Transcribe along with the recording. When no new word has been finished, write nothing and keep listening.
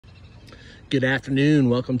Good afternoon.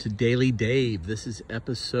 Welcome to Daily Dave. This is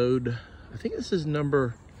episode, I think this is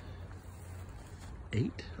number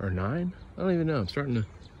 8 or 9. I don't even know. I'm starting to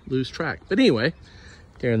lose track. But anyway,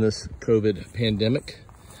 during this COVID pandemic,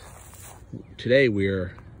 today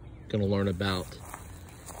we're going to learn about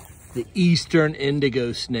the Eastern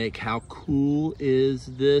Indigo snake. How cool is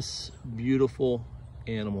this beautiful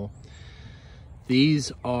animal?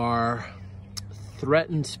 These are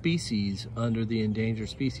threatened species under the Endangered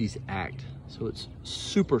Species Act. So it's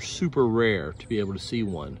super, super rare to be able to see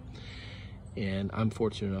one. And I'm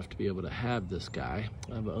fortunate enough to be able to have this guy.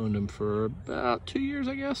 I've owned him for about 2 years,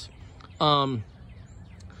 I guess.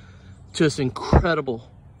 Just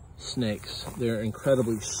incredible snakes. They're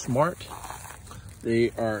incredibly smart. They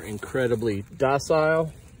are incredibly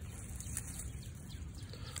docile.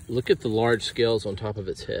 Look at the large scales on top of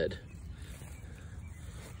its head.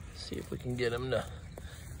 Let's see if we can get him to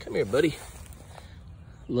come here, buddy.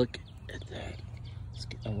 Look at that.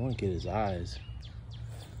 I want to get his eyes.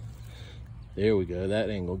 There we go. That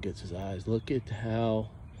angle gets his eyes. Look at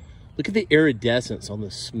the iridescence on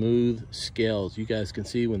the smooth scales. You guys can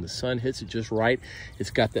see when the sun hits it just right, it's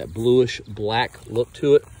got that bluish black look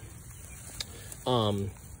to it. So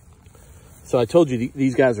I told you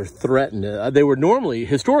these guys are threatened. They were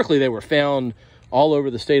historically they were found all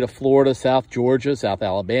over the state of Florida, South Georgia, South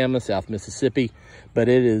Alabama, South Mississippi, but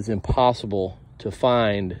it is impossible to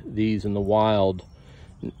find these in the wild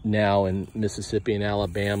now in Mississippi and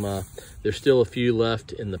Alabama. There's still a few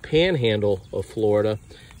left in the panhandle of Florida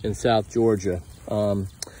and South Georgia.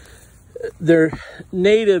 They're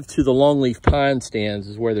native to the longleaf pine stands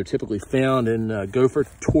is where they're typically found in gopher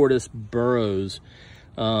tortoise burrows.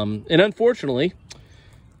 And unfortunately,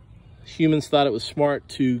 humans thought it was smart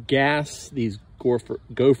to gas these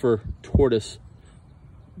gopher tortoise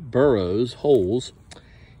burrows, holes,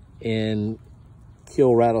 and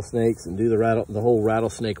kill rattlesnakes and do the whole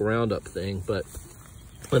rattlesnake roundup thing. But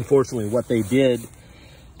unfortunately, what they did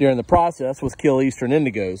during the process was kill Eastern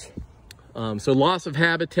Indigos. So loss of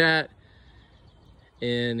habitat,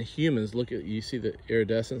 and humans, you see the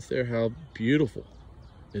iridescence there? How beautiful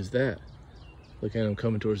is that? Look at them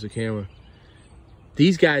coming towards the camera.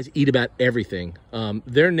 These guys eat about everything.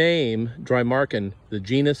 Their name, Drymarchon, the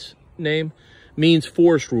genus name, means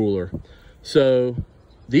forest ruler. So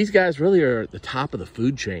these guys really are at the top of the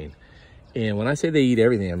food chain. And when I say they eat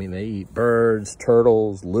everything, I mean they eat birds,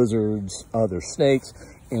 turtles, lizards, other snakes.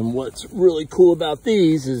 And what's really cool about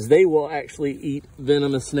these is they will actually eat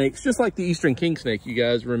venomous snakes, just like the Eastern king snake. You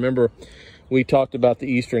guys remember we talked about the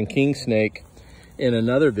Eastern king snake in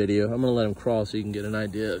another video. I'm gonna let him crawl so you can get an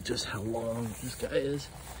idea of just how long this guy is.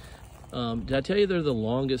 Did I tell you they're the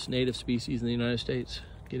longest native species in the United States,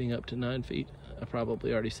 getting up to 9 feet? I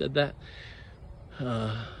probably already said that.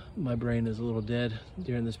 My brain is a little dead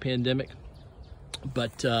during this pandemic,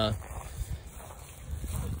 but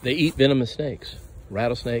they eat venomous snakes,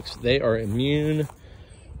 rattlesnakes. They are immune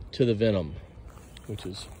to the venom, which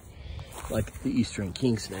is like the Eastern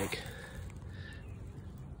king snake.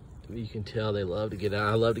 You can tell they love to get out.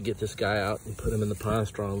 I love to get this guy out and put him in the pine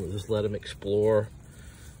straw and just let him explore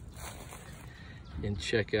and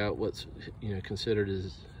check out what's considered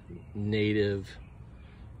his native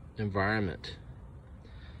environment.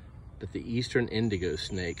 But the Eastern Indigo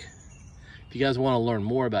snake, if you guys want to learn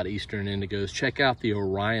more about Eastern Indigos, check out the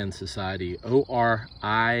Orion Society, O-R-I-A-N-N-E,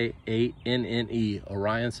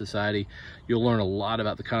 Orion Society. You'll learn a lot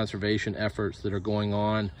about the conservation efforts that are going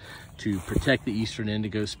on to protect the Eastern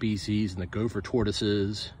Indigo species and the gopher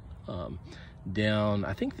tortoises down.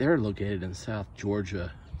 I think they're located in South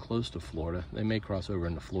Georgia, close to Florida. They may cross over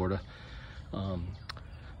into Florida. I'm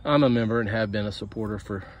a member and have been a supporter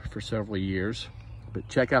for several years. But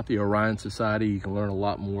check out the Orion Society. You can learn a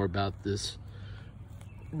lot more about this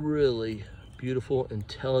really beautiful,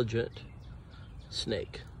 intelligent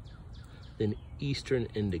snake, an Eastern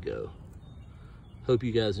Indigo. Hope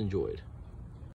you guys enjoyed.